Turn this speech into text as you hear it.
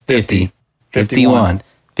50, 51,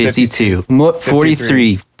 52,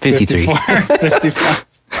 43, 53, 55.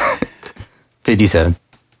 57.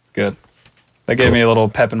 Good. That gave me a little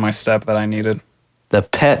pep in my step that I needed. The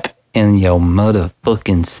pep in your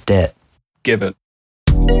motherfucking step. Give it.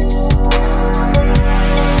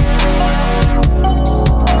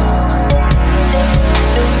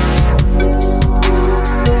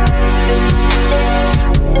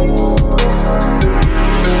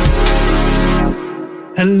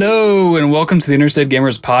 Hello, and welcome to the Interstate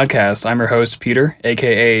Gamers Podcast. I'm your host, Peter,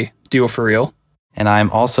 a.k.a. Duo For Real. And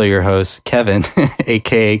I'm also your host, Kevin,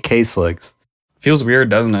 a.k.a. K-Slugs. Feels weird,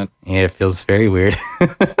 doesn't it? Yeah, it feels very weird.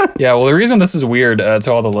 Yeah, well, the reason this is weird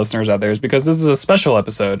to all the listeners out there is because this is a special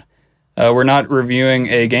episode. We're not reviewing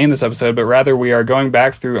a game this episode, but rather we are going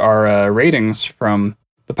back through our ratings from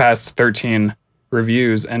the past 13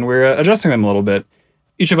 reviews, and we're adjusting them a little bit.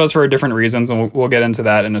 Each of us for different reasons, and we'll get into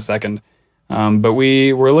that in a second. But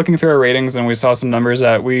we were looking through our ratings, and we saw some numbers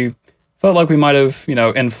that we felt like we might have,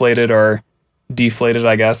 inflated or deflated,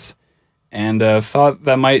 I guess, and thought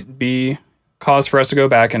that might be cause for us to go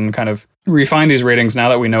back and kind of refine these ratings now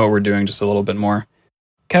that we know what we're doing just a little bit more.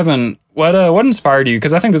 Kevin, what inspired you?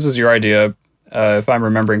 Because I think this was your idea, if I'm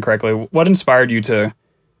remembering correctly. What inspired you to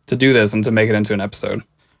do this and to make it into an episode?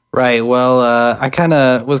 Right. Well,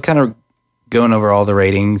 I was going over all the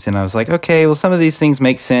ratings, and I was like, okay, well, some of these things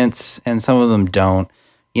make sense and some of them don't.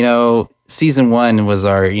 Season 1 was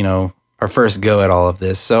our first go at all of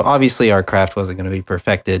this. So obviously our craft wasn't going to be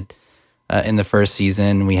perfected in the first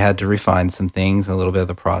season. We had to refine some things, a little bit of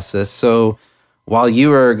the process. So while you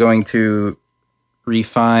were going to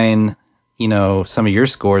refine, some of your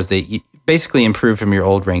scores that you basically improved from your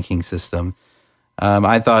old ranking system,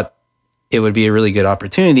 I thought it would be a really good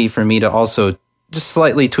opportunity for me to also just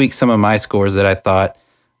slightly tweak some of my scores that I thought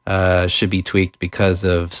should be tweaked because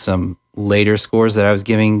of some later scores that I was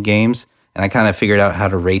giving games. And I kind of figured out how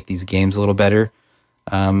to rate these games a little better.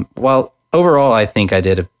 While overall, I think I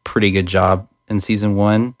did a pretty good job in season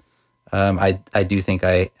 1. I do think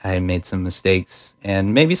I made some mistakes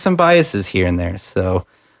and maybe some biases here and there. So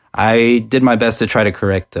I did my best to try to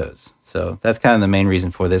correct those. So that's kind of the main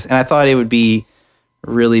reason for this. And I thought it would be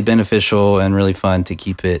really beneficial and really fun to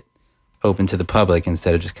keep it open to the public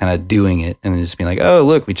instead of just kind of doing it and then just being like, oh,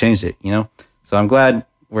 look, we changed it, So I'm glad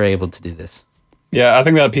we're able to do this. Yeah, I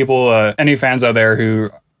think that people, any fans out there who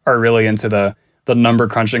are really into the number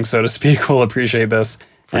crunching, so to speak, will appreciate this.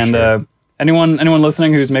 For sure. Anyone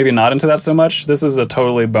listening who's maybe not into that so much, this is a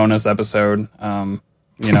totally bonus episode. You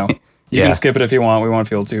can skip it if you want. We won't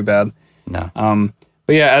feel too bad. No.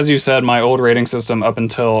 But yeah, as you said, my old rating system up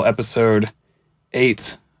until episode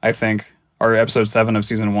 8, I think, or episode 7 of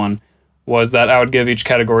season 1, was that I would give each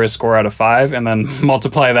category a score out of 5 and then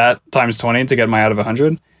multiply that times 20 to get my out of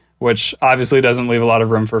 100, which obviously doesn't leave a lot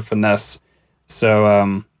of room for finesse.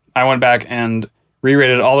 So I went back and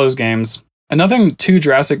re-rated all those games. And nothing too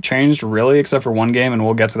drastic changed, really, except for one game, and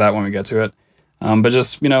we'll get to that when we get to it. But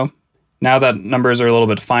just, now that numbers are a little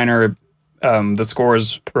bit finer, the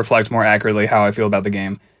scores reflect more accurately how I feel about the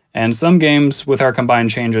game. And some games with our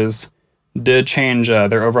combined changes did change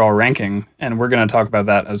their overall ranking, and we're going to talk about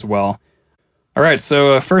that as well. All right,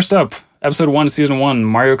 so first up, episode 1, season 1,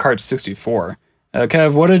 Mario Kart 64.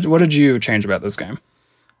 Kev, what did you change about this game?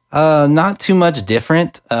 Not too much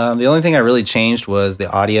different. The only thing I really changed was the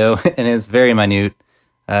audio, and it's very minute.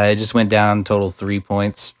 It just went down total 3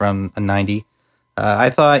 points from a 90.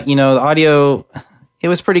 I thought, the audio, it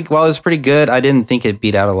was pretty good. I didn't think it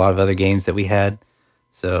beat out a lot of other games that we had.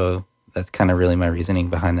 So that's kind of really my reasoning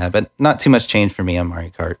behind that. But not too much change for me on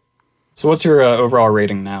Mario Kart. So what's your overall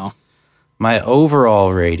rating now? My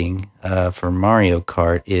overall rating for Mario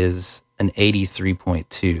Kart is an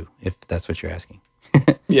 83.2, if that's what you're asking.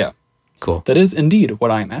 Yeah. Cool. That is indeed what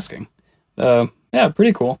I'm asking. Yeah,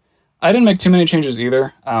 pretty cool. I didn't make too many changes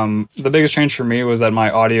either. The biggest change for me was that my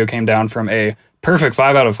audio came down from a perfect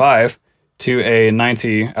 5 out of 5 to a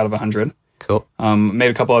 90 out of 100. Cool. Made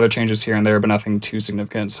a couple other changes here and there, but nothing too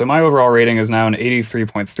significant. So my overall rating is now an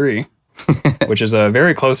 83.3, which is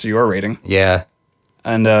very close to your rating. Yeah.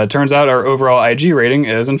 And turns out our overall IG rating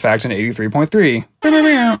is, in fact, an 83.3.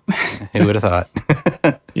 Who would have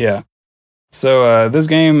thought? Yeah. So this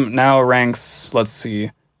game now ranks, let's see,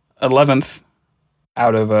 11th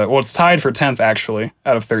out of, it's tied for 10th, actually,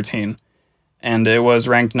 out of 13. And it was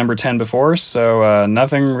ranked number 10 before, so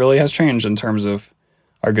nothing really has changed in terms of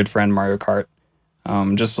our good friend Mario Kart.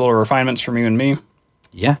 Just little refinements from you and me.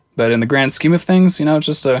 Yeah. But in the grand scheme of things, it's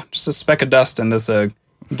just a speck of dust in this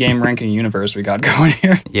game ranking universe we got going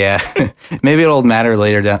here. Yeah. Maybe it'll matter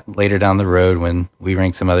later down the road when we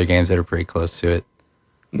rank some other games that are pretty close to it.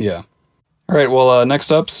 Yeah. All right, well,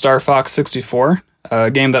 next up, Star Fox 64,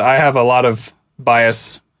 a game that I have a lot of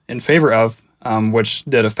bias in favor of, which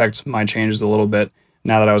did affect my changes a little bit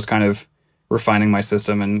now that I was kind of refining my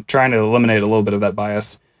system and trying to eliminate a little bit of that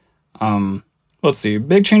bias. Let's see,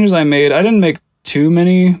 big changes I made. I didn't make too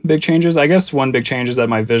many big changes. I guess one big change is that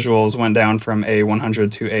my visuals went down from a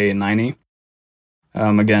 100 to a 90.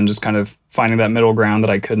 Again, just kind of finding that middle ground that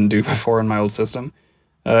I couldn't do before in my old system.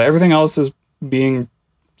 Everything else is being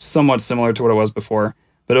somewhat similar to what it was before,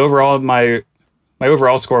 but overall my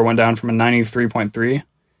overall score went down from a 93.3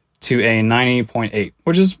 to a 90.8,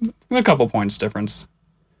 which is a couple points difference.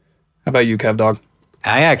 How about you, Kev Dog?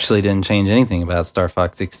 I actually didn't change anything about Star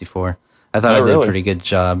Fox 64. I thought I did a pretty good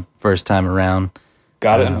job first time around.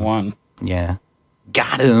 Got it in one. Yeah.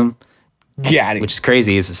 Got him. Got it. Which is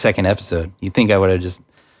crazy. It's the second episode. You'd think I would have just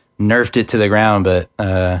nerfed it to the ground,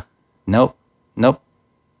 but nope. No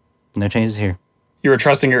changes here. You were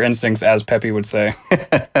trusting your instincts, as Peppy would say.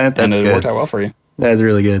 And it worked out well for you. That's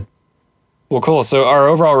really good. Well, cool. So our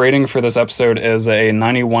overall rating for this episode is a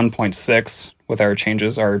 91.6 with our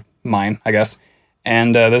changes, or mine, I guess.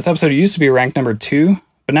 And this episode used to be ranked number 2,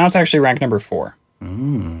 but now it's actually ranked number 4.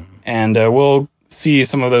 And we'll see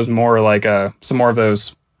some of those more, like some more of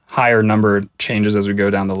those higher numbered changes as we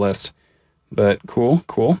go down the list. But cool.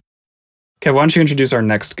 Kev, why don't you introduce our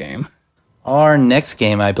next game? Our next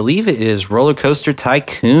game, I believe it is Roller Coaster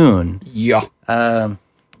Tycoon. Yeah.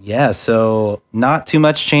 Yeah, so not too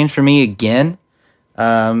much change for me again.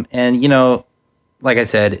 And, like I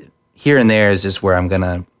said, here and there is just where I'm going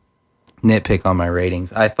to nitpick on my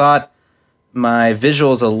ratings. I thought my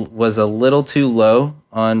visuals was a little too low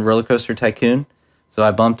on Roller Coaster Tycoon, so I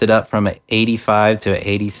bumped it up from an 85 to an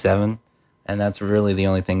 87, and that's really the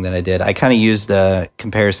only thing that I did. I kind of used a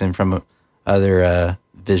comparison from other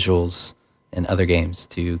visuals in other games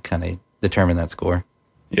to kind of determine that score.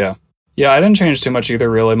 Yeah, I didn't change too much either,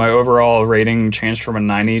 really. My overall rating changed from a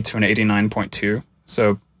 90 to an 89.2,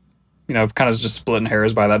 so, kind of just splitting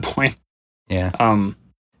hairs by that point. Yeah.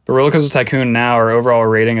 But Roller Coaster Tycoon now, our overall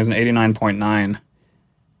rating is an 89.9,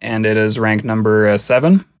 and it is ranked number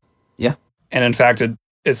 7. Yeah. And in fact,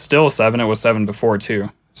 it's still 7. It was 7 before, too.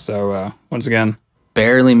 So, once again...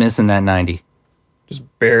 barely missing that 90. Just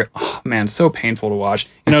oh, man, so painful to watch.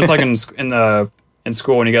 It's like in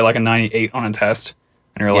school when you get like a 98 on a test,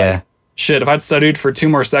 and you're like, shit, if I'd studied for 2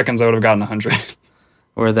 more seconds, I would have gotten 100.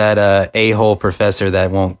 Or that a-hole professor that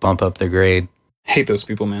won't bump up their grade. Hate those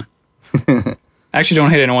people, man. I actually don't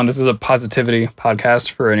hate anyone. This is a positivity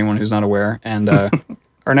podcast for anyone who's not aware. And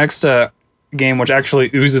our next game, which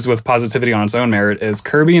actually oozes with positivity on its own merit, is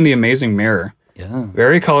Kirby and the Amazing Mirror. Yeah.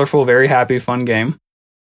 Very colorful, very happy, fun game.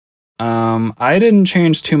 I didn't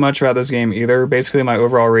change too much about this game either. Basically, my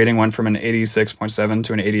overall rating went from an 86.7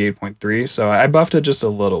 to an 88.3, so I buffed it just a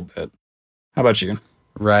little bit. How about you?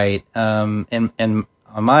 Right. And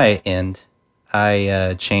on my end,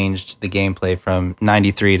 I changed the gameplay from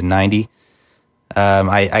 93 to 90.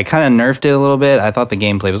 I kind of nerfed it a little bit. I thought the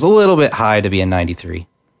gameplay was a little bit high to be a 93.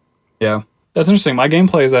 Yeah, that's interesting. My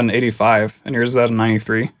gameplay is at an 85, and yours is at a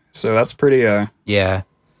 93. So that's pretty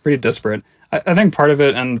pretty disparate. I think part of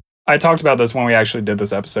it, and I talked about this when we actually did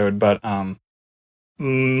this episode, but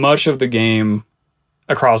much of the game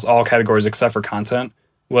across all categories except for content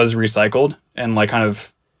was recycled and like kind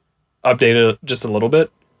of updated just a little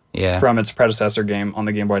bit from its predecessor game on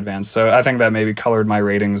the Game Boy Advance. So I think that maybe colored my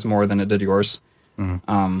ratings more than it did yours.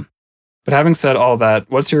 But having said all that,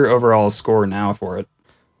 what's your overall score now for it?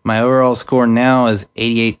 My overall score now is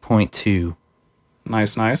 88.2.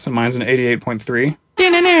 Nice. And mine's an 88.3.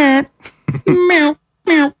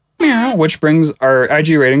 Which brings our IG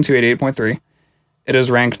rating to 88.3. It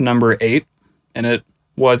is ranked number 8, and it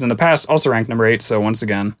was in the past also ranked number 8, so once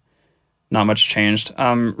again, not much changed.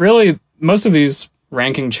 Really, most of these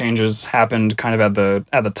ranking changes happened kind of at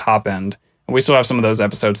the top end. We still have some of those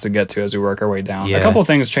episodes to get to as we work our way down. Yeah. A couple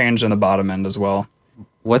things changed in the bottom end as well.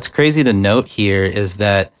 What's crazy to note here is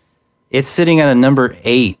that it's sitting at a number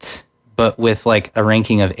 8, but with like a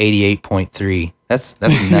ranking of 88.3. That's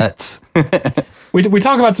nuts. We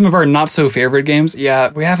talk about some of our not so favorite games.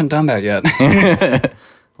 Yeah, we haven't done that yet.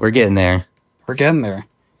 We're getting there. We're getting there.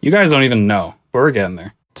 You guys don't even know, but we're getting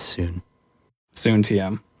there. Soon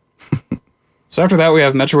TM. So after that, we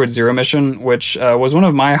have Metroid Zero Mission, which was one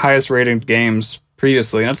of my highest rated games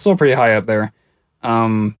previously, and it's still pretty high up there.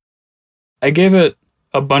 I gave it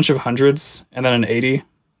a bunch of hundreds and then an 80,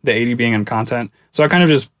 the 80 being in content. So I kind of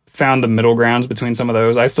just found the middle grounds between some of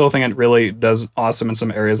those. I still think it really does awesome in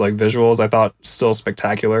some areas like visuals. I thought still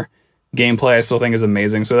spectacular. Gameplay I still think is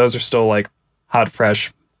amazing. So those are still like hot,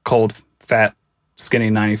 fresh, cold, fat, skinny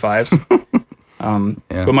 95s.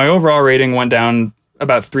 But my overall rating went down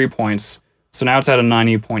about 3 points. So now it's at a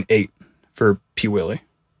 90.8 for P. Willie.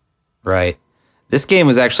 Right. This game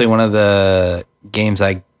was actually one of the games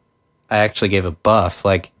I actually gave a buff.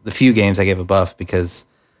 Like the few games I gave a buff because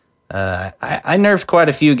I nerfed quite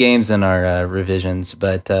a few games in our revisions,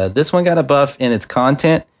 but this one got a buff in its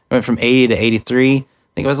content. It went from 80 to 83. I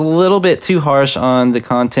think it was a little bit too harsh on the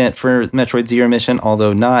content for Metroid Zero Mission,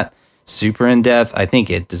 although not super in depth. I think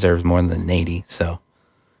it deserves more than an 80. So,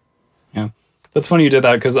 yeah, that's funny you did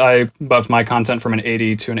that because I buffed my content from an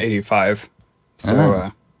 80 to an 85.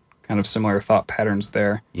 So, kind of similar thought patterns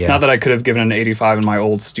there. Yeah. Not that I could have given an 85 in my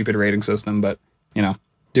old stupid rating system, but you know,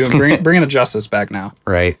 bringing the justice back now.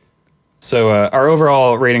 Right. So our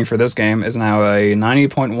overall rating for this game is now a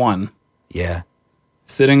 90.1. Yeah.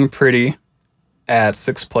 Sitting pretty at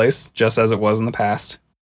 6th place, just as it was in the past.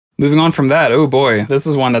 Moving on from that, oh boy, this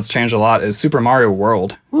is one that's changed a lot, is Super Mario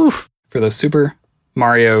World. Oof. For the Super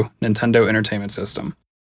Mario Nintendo Entertainment System.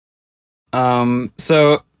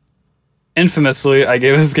 So infamously, I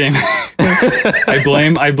gave this game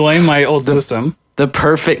I blame my old system. The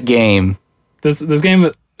perfect game. This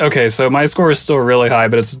game, okay, so my score is still really high,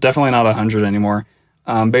 but it's definitely not 100 anymore.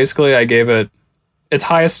 Basically, I gave it its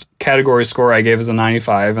highest category score I gave is a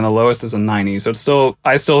 95, and the lowest is a 90. So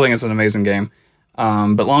I still think it's an amazing game.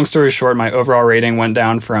 But long story short, my overall rating went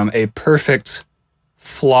down from a perfect,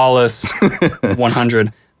 flawless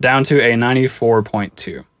 100 down to a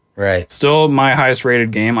 94.2. Right. Still my highest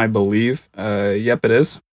rated game, I believe. Yep, it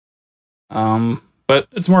is. But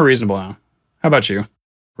it's more reasonable now. How about you?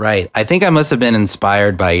 Right. I think I must have been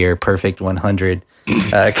inspired by your perfect 100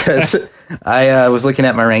 because I was looking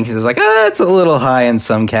at my rankings. I was like, it's a little high in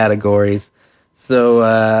some categories.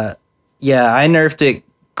 So, yeah, I nerfed it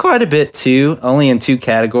quite a bit too, only in 2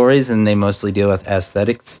 categories, and they mostly deal with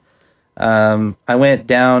aesthetics. I went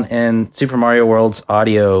down in Super Mario World's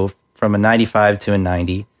audio from a 95 to a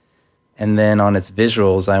 90. And then on its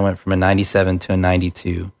visuals, I went from a 97 to a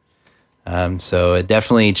 92. So it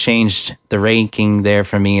definitely changed the ranking there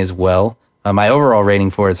for me as well. My overall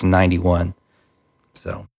rating for it's 91.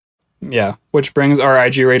 So, yeah, which brings our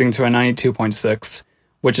IG rating to a 92.6,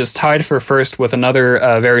 which is tied for first with another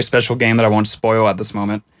very special game that I won't spoil at this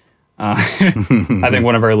moment. I think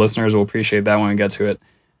one of our listeners will appreciate that when we get to it.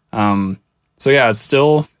 So yeah, it's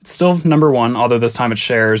still number 1, although this time it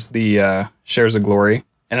shares the glory,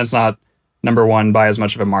 and it's not number 1 by as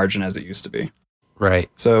much of a margin as it used to be. Right.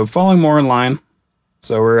 So falling more in line.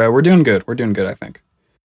 So we're doing good. We're doing good, I think.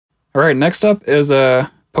 All right. Next up is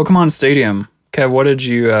Pokemon Stadium. Kev, what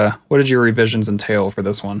did your revisions entail for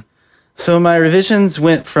this one? So my revisions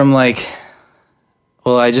went from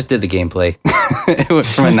I just did the gameplay. It went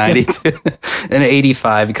from a 90 to an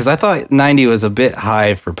 85 because I thought 90 was a bit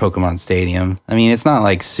high for Pokemon Stadium. I mean, it's not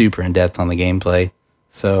like super in depth on the gameplay.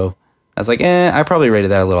 So I was like, I probably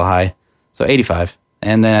rated that a little high. So 85.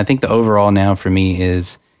 And then I think the overall now for me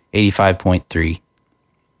is 85.3.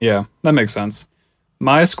 Yeah, that makes sense.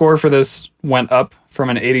 My score for this went up from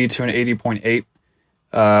an 80 to an 80.8.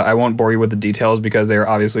 I won't bore you with the details because they are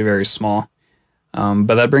obviously very small.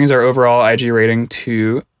 But that brings our overall IG rating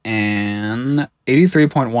to an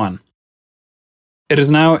 83.1. It is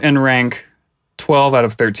now in rank 12 out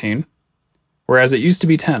of 13, whereas it used to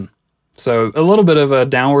be 10. So a little bit of a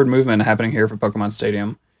downward movement happening here for Pokemon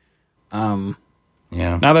Stadium.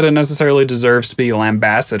 Yeah. Not that it necessarily deserves to be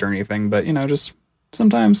lambasted or anything, but just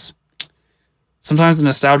sometimes the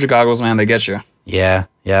nostalgia goggles, man, they get you. Yeah.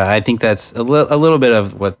 I think that's a little bit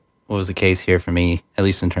of what was the case here for me, at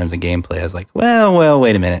least in terms of gameplay. I was like, well,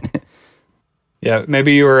 wait a minute. Yeah,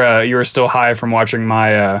 maybe you were still high from watching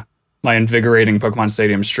my invigorating Pokemon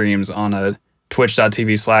Stadium streams on a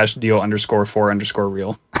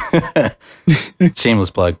twitch.tv/deal_4_real.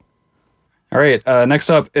 Shameless plug. All right, next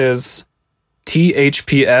up is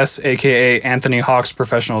THPS, aka Anthony Hawk's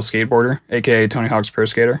Professional Skateboarder, aka Tony Hawk's Pro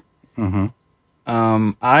Skater. Mm-hmm.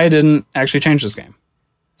 I didn't actually change this game,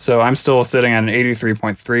 so I'm still sitting at an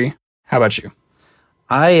 83.3. How about you?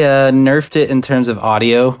 I nerfed it in terms of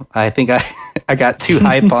audio. I think I got too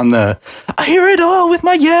hype on the I hear it all with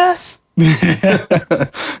my yes.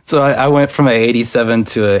 So I went from an 87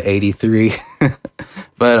 to an 83.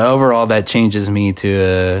 But overall, that changes me to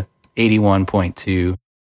a 81.2.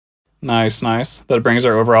 Nice. That brings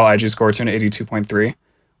our overall IG score to an 82.3,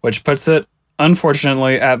 which puts it,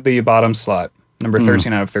 unfortunately, at the bottom slot, number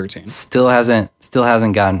 13 out of 13. Still hasn't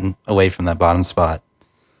gotten away from that bottom spot.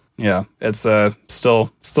 Yeah, it's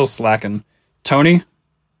still slacking. Tony,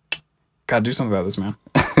 gotta do something about this, man.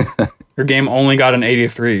 Your game only got an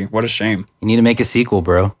 83. What a shame. You need to make a sequel,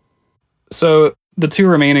 bro. So the two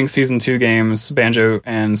remaining Season 2 games, Banjo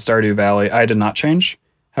and Stardew Valley, I did not change.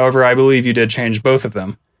 However, I believe you did change both of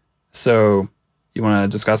them. So, you want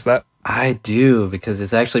to discuss that? I do, because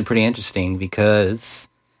it's actually pretty interesting, because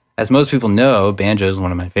as most people know, Banjo is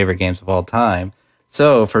one of my favorite games of all time.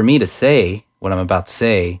 So, for me to say what I'm about to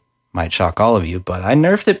say might shock all of you, but I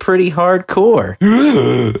nerfed it pretty hardcore.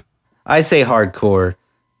 I say hardcore.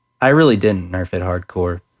 I really didn't nerf it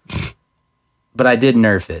hardcore. But I did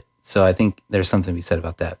nerf it. So I think there's something to be said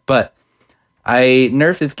about that. But I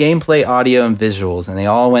nerfed its gameplay, audio, and visuals, and they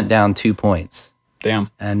all went down 2 points. Damn.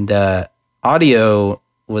 And audio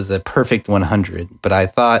was a perfect 100. But I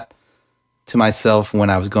thought to myself when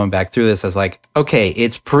I was going back through this, I was like, okay,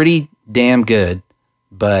 it's pretty damn good,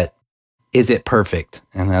 but is it perfect?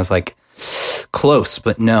 And I was like, close,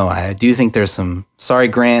 but no, I do think there's some, sorry,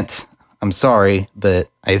 Grant, I'm sorry, but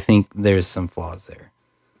I think there's some flaws there.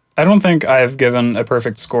 I don't think I've given a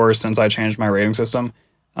perfect score since I changed my rating system.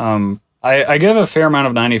 I give a fair amount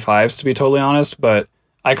of 95s, to be totally honest, but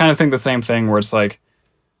I kind of think the same thing where it's like,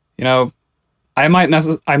 you know, I might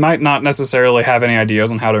not necessarily have any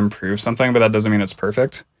ideas on how to improve something, but that doesn't mean it's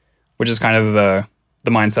perfect, which is kind of the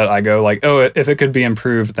mindset I go, like, oh, if it could be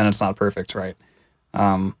improved, then it's not perfect, right?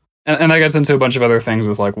 And that gets into a bunch of other things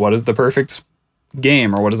with, like, what is the perfect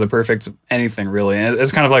game, or what is the perfect anything, really? And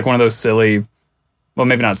it's kind of like one of those silly, well,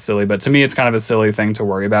 maybe not silly, but to me, it's kind of a silly thing to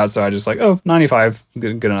worry about, so I just like, oh, 95,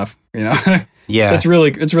 good enough, you know? Yeah. It's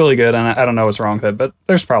really good, and I don't know what's wrong with it, but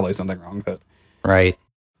there's probably something wrong with it. Right.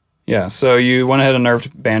 Yeah, so you went ahead and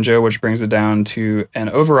nerfed Banjo, which brings it down to an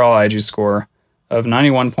overall IG score of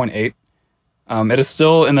 91.8. It is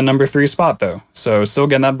still in the number 3 spot, though, so still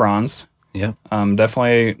getting that bronze. Yeah.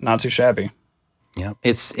 Definitely not too shabby. Yeah.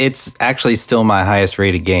 It's actually still my highest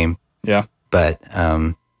rated game. Yeah. But,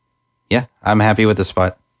 yeah, I'm happy with the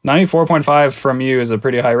spot. 94.5 from you is a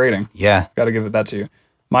pretty high rating. Yeah. Got to give it that to you.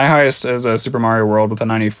 My highest is Super Mario World with a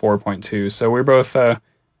 94.2, so we're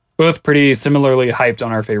both pretty similarly hyped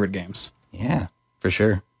on our favorite games. Yeah, for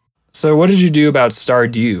sure. So what did you do about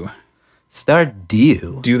Stardew?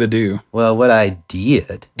 Stardew? Do the do. Well, what I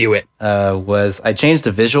did... Do it. Was I changed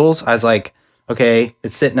the visuals. I was like, okay,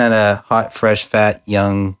 it's sitting at a hot, fresh, fat,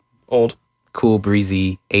 young... Old. Cool,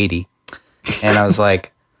 breezy 80. And I was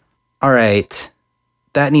like, all right,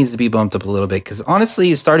 that needs to be bumped up a little bit. Because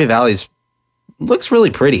honestly, Stardew Valley looks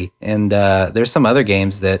really pretty. And there's some other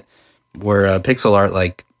games that were pixel art,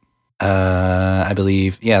 like... I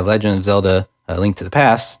believe, Legend of Zelda, Link to the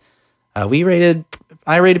Past. I rated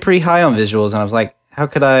pretty high on visuals, and I was like, how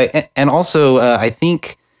could I? And also, I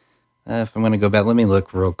think, if I'm going to go back, let me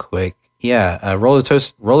look real quick. Yeah, roller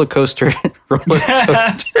coaster, roller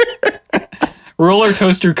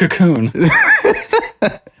toaster Cocoon.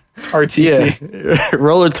 RTC. Yeah.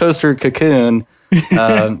 Roller Toaster Cocoon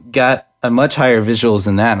got a much higher visuals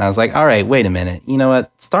than that, and I was like, all right, wait a minute. You know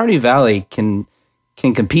what? Stardew Valley can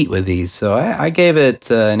compete with these. So I gave it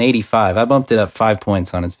an 85. I bumped it up 5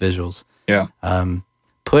 points on its visuals. Yeah.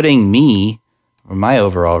 Putting my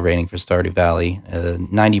overall rating for Stardew Valley,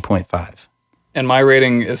 90.5. And my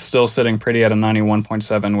rating is still sitting pretty at a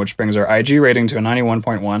 91.7, which brings our IG rating to a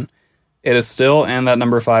 91.1. It is still in that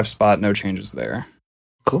number 5 spot. No changes there.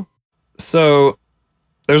 Cool. So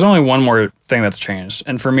there's only one more thing that's changed.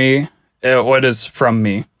 And for me, what is from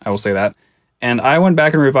me, I will say that. And I went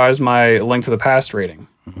back and revised my Link to the Past rating.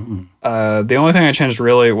 Mm-hmm. The only thing I changed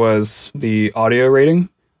really was the audio rating.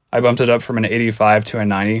 I bumped it up from an 85 to a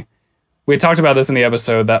 90. We talked about this in the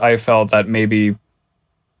episode that I felt that maybe,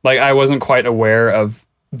 like, I wasn't quite aware of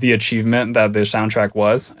the achievement that the soundtrack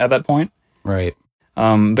was at that point. Right.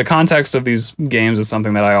 The context of these games is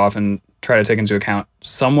something that I often try to take into account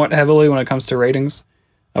somewhat heavily when it comes to ratings,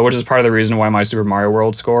 which is part of the reason why my Super Mario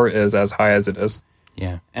World score is as high as it is.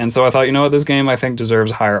 Yeah. And so I thought, you know what, this game I think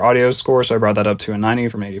deserves a higher audio score, so I brought that up to a 90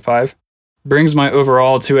 from 85. Brings my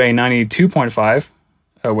overall to a 92.5,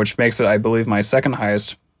 which makes it, I believe, my second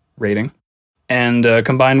highest rating. And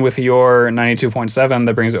combined with your 92.7,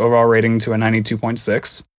 that brings the overall rating to a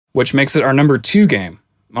 92.6, which makes it our number 2 game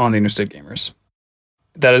on the Interstate Gamers.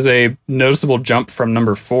 That is a noticeable jump from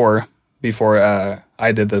number 4 before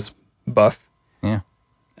I did this buff. Yeah.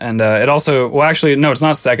 And it also, well, actually, no, it's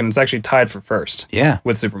not second. It's actually tied for first. Yeah.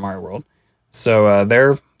 With Super Mario World. So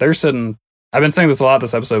they're sitting. I've been saying this a lot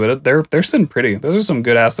this episode, but they're sitting pretty. Those are some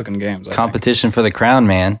good ass looking games. Competition for the crown,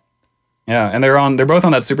 man. Yeah, and they're both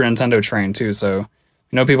on that Super Nintendo train too. So, you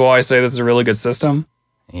know, people always say this is a really good system.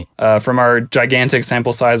 From our gigantic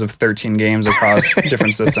sample size of 13 games across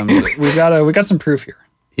different systems, we got some proof here.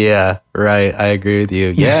 Yeah, right. I agree with you.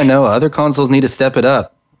 Yeah, no, other consoles need to step it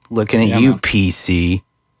up. Looking at you, man. PC.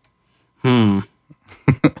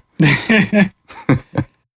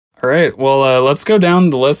 All right. Well, let's go down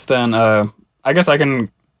the list then. I guess I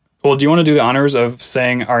can. Well, do you want to do the honors of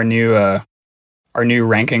saying our new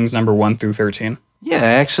rankings, number 1 through 13? Yeah,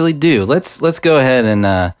 I actually do. Let's go ahead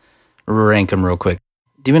and rank them real quick.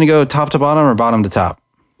 Do you want to go top to bottom or bottom to top?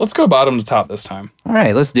 Let's go bottom to top this time. All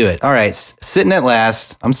right, let's do it. All right, sitting at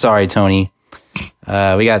last. I'm sorry, Tony.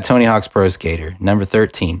 We got Tony Hawk's Pro Skater, number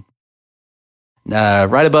 13.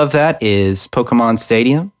 Right above that is Pokemon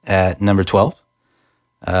Stadium at number 12.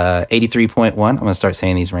 83.1. I'm going to start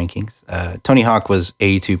saying these rankings. Tony Hawk was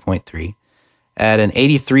 82.3. At an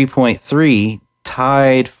 83.3,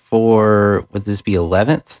 tied for, would this be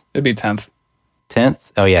 11th? It'd be 10th.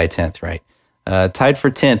 10th? Oh, yeah, 10th, right. Tied for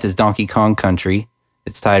 10th is Donkey Kong Country.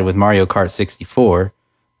 It's tied with Mario Kart 64,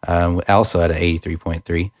 also at an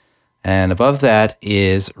 83.3. And above that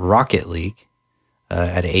is Rocket League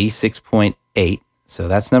at 86.8. So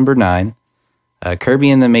that's number 9. Kirby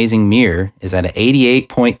and the Amazing Mirror is at an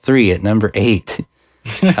 88.3 at number 8.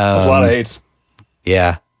 That's a lot of 8s.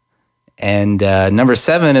 Yeah. And number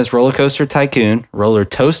 7 is Roller Toaster Tycoon.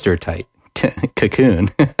 Cocoon.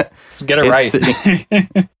 Let's get it right.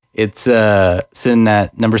 It's sitting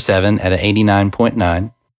at number 7 at an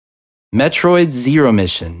 89.9. Metroid Zero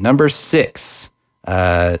Mission, number 6,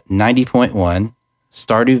 90.1.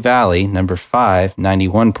 Stardew Valley, number 5,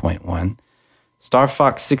 91.1. Star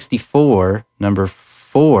Fox 64, number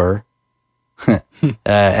 4, at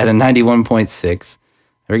a 91.6.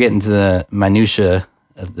 We're getting to the minutia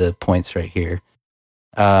of the points right here.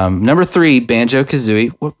 Number 3, Banjo-Kazooie,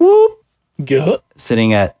 whoop, whoop,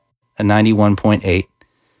 sitting at a 91.8.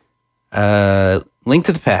 Link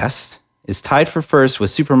to the Past is tied for first with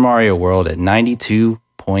Super Mario World at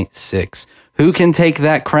 92.6. Who can take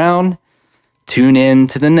that crown? Tune in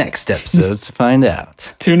to the next episodes to find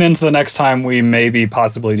out. Tune in to the next time we maybe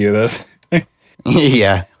possibly do this.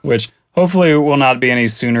 Yeah. Which hopefully will not be any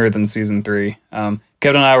sooner than season 3. Kevin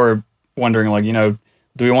and I were wondering, do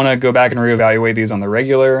we want to go back and reevaluate these on the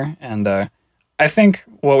regular? And I think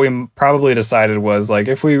what we probably decided was,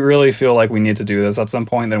 if we really feel like we need to do this at some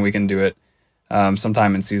point, then we can do it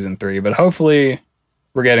sometime in season 3. But hopefully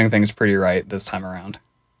we're getting things pretty right this time around.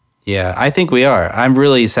 Yeah, I think we are. I'm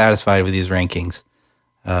really satisfied with these rankings.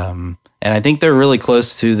 And I think they're really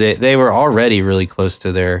close to they were already really close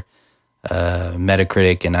to their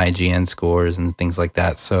Metacritic and IGN scores and things like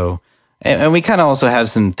that. So, and we kind of also have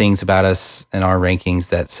some things about us and our rankings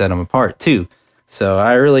that set them apart too. So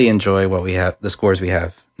I really enjoy what we have, the scores we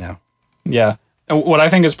have now. Yeah. And what I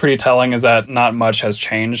think is pretty telling is that not much has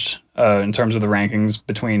changed in terms of the rankings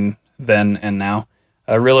between then and now.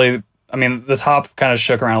 Really, I mean, the top kind of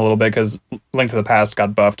shook around a little bit because Link to the Past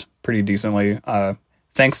got buffed pretty decently.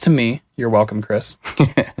 Thanks to me. You're welcome, Chris.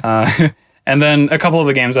 And then a couple of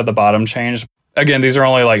the games at the bottom changed. Again, these are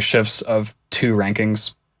only shifts of 2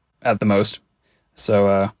 rankings at the most.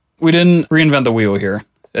 So we didn't reinvent the wheel here,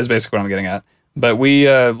 is basically what I'm getting at. But we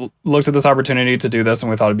looked at this opportunity to do this, and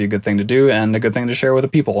we thought it'd be a good thing to do and a good thing to share with the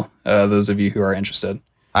people, those of you who are interested.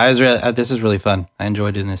 This is really fun. I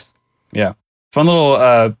enjoyed doing this. Yeah. Fun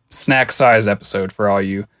little snack-sized episode for all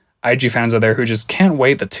you IG fans out there who just can't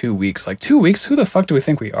wait the 2 weeks. 2 weeks? Who the fuck do we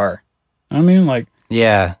think we are? I mean,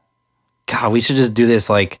 Yeah. God, we should just do this,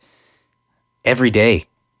 every day.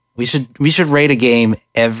 We should rate a game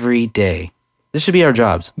every day. This should be our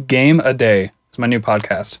jobs. Game a Day. It's my new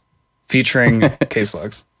podcast featuring case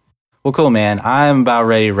logs. Well, cool, man. I'm about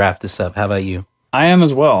ready to wrap this up. How about you? I am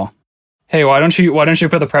as well. Hey, why don't you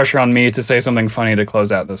put the pressure on me to say something funny to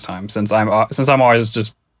close out this time? Since I'm always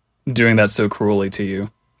just doing that so cruelly to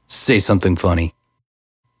you. Say something funny.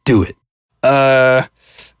 Do it.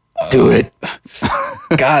 Do it.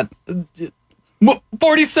 God.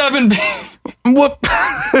 47. Whoop.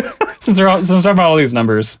 Since we're talking about all these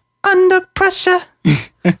numbers. Under pressure.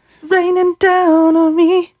 Raining down on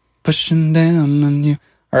me. Pushing down on you.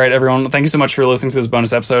 All right, everyone. Thank you so much for listening to this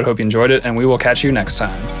bonus episode. Hope you enjoyed it, and we will catch you next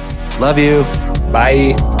time. Love you.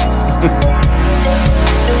 Bye.